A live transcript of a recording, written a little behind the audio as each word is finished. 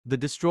The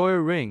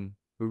Destroyer Ring,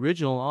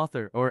 original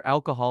author or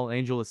alcohol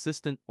angel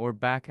assistant or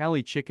back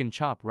alley chicken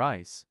chop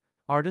rice,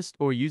 artist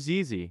or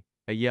Uzizi,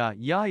 ya,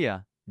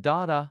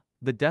 Dada,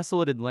 The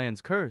Desolated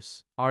Land's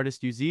Curse,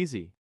 artist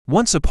Uzizi.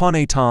 Once upon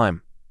a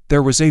time,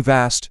 there was a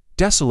vast,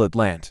 desolate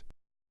land.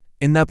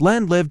 In that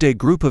land lived a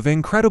group of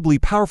incredibly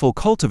powerful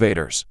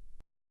cultivators.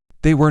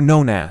 They were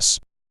known as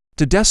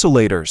the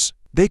Desolators.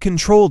 They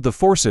controlled the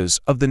forces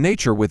of the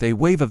nature with a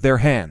wave of their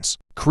hands,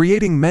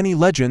 creating many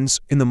legends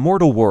in the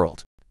mortal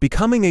world.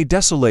 Becoming a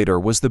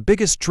Desolator was the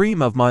biggest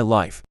dream of my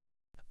life.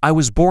 I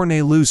was born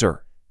a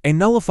loser, a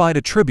nullified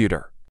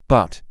attributor,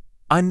 but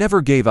I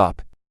never gave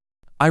up.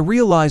 I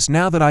realize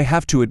now that I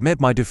have to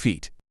admit my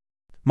defeat.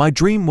 My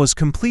dream was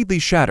completely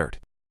shattered.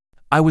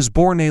 I was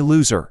born a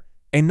loser,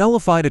 a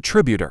nullified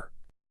attributor.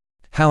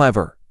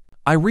 However,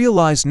 I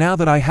realize now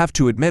that I have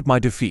to admit my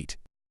defeat.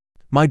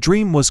 My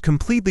dream was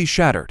completely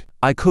shattered.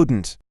 I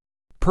couldn't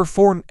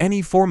perform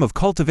any form of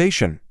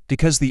cultivation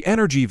because the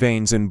energy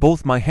veins in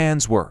both my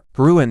hands were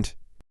ruined.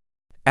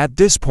 At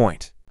this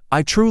point,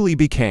 I truly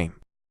became,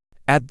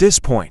 at this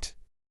point,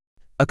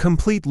 a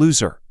complete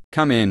loser.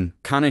 Come in,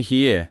 kinda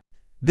here.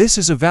 This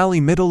is a valley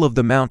middle of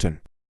the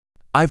mountain.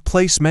 I've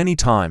placed many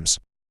times.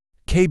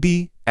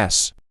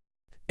 KBS.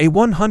 A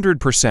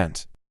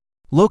 100%.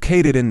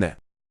 Located in the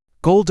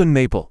Golden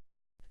Maple.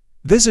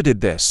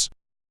 Visited this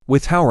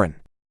with Howren.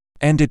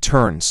 And it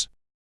turns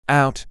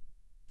out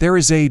there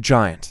is a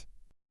giant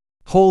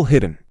hole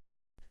hidden.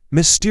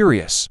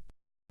 Mysterious.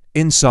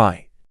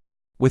 Inside.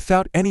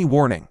 Without any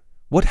warning,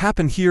 what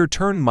happened here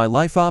turned my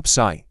life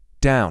upside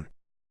down.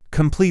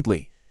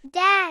 Completely.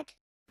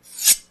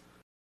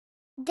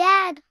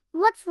 Dad,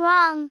 what's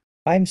wrong?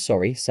 I'm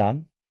sorry,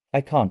 son. I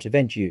can't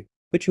avenge you,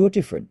 but you're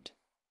different.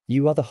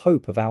 You are the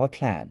hope of our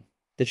clan,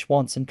 the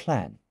Schwanson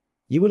clan.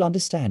 You will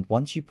understand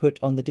once you put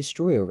on the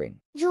Destroyer Ring.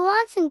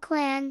 Schwanson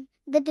clan,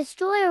 the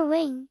Destroyer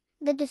Ring,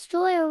 the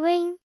Destroyer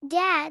Ring.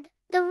 Dad,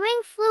 the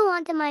ring flew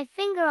onto my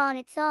finger on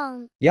its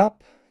own.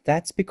 Yup,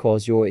 that's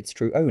because you're its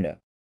true owner.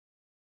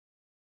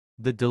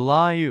 The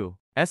Delayu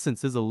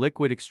essence is a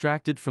liquid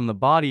extracted from the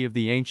body of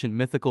the ancient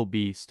mythical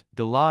beast,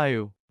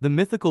 Delayu. The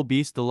mythical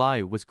beast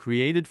Delayu was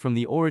created from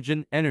the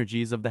origin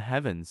energies of the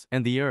heavens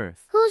and the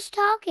earth. Who's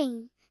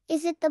talking?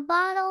 Is it the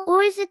bottle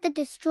or is it the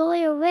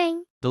Destroyer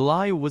Ring?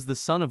 Delayu was the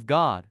son of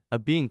God, a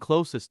being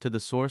closest to the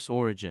source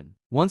origin.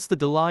 Once the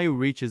Delayu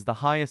reaches the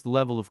highest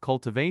level of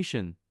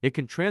cultivation, it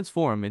can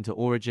transform into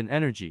origin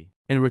energy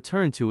and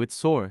return to its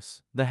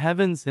source, the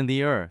heavens and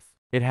the earth.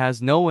 It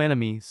has no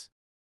enemies.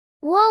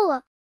 Whoa!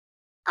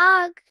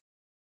 Ugh!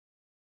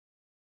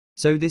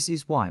 So this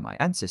is why my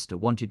ancestor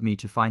wanted me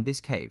to find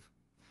this cave.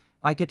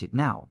 I get it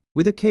now.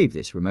 With a cave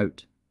this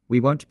remote, we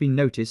won't be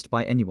noticed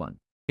by anyone.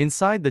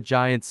 Inside the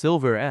giant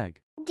silver egg.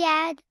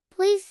 Dad,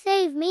 please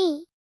save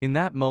me. In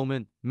that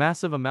moment,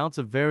 massive amounts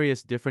of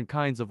various different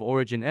kinds of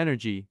origin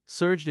energy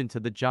surged into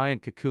the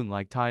giant cocoon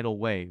like tidal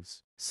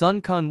waves.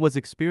 Sun Kun was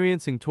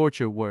experiencing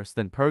torture worse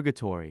than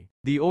purgatory.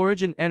 The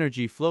origin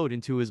energy flowed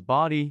into his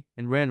body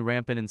and ran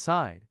rampant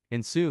inside,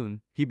 and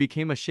soon, he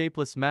became a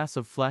shapeless mass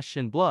of flesh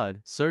and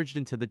blood surged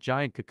into the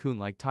giant cocoon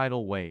like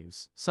tidal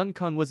waves. Sun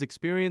Kun was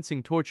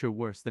experiencing torture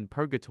worse than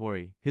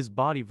purgatory. His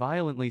body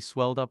violently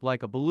swelled up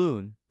like a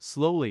balloon.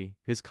 Slowly,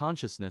 his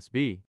consciousness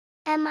be.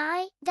 Am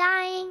I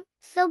dying?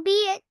 So be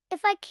it.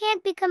 If I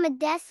can't become a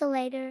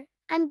Desolator,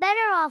 I'm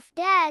better off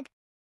dead.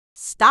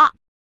 Stop.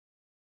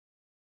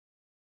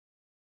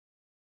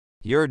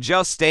 You're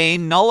just a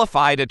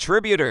nullified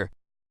attributor,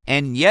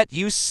 and yet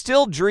you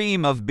still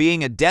dream of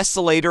being a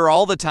Desolator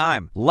all the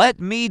time. Let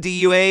me do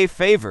you a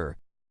favor,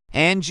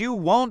 and you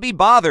won't be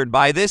bothered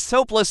by this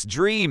hopeless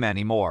dream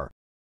anymore.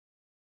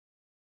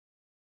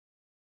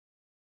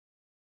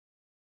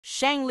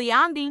 Shang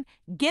Liangding,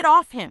 get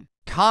off him.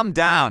 Calm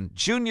down,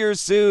 Junior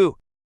Su.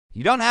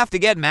 You don't have to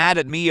get mad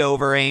at me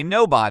over a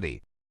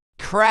nobody.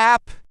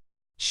 Crap.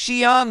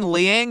 Xian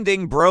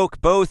Liangding broke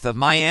both of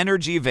my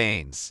energy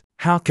veins.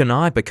 How can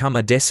I become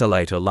a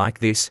Desolator like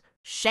this?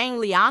 Shang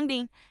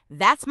Liangding,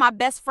 that's my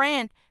best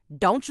friend.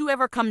 Don't you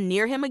ever come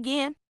near him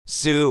again.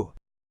 Su,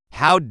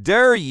 how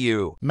dare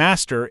you?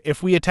 Master,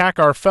 if we attack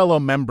our fellow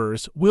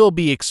members, we'll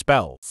be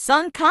expelled.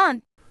 Sun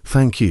Kun.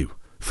 Thank you.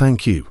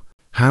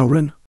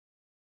 Howren.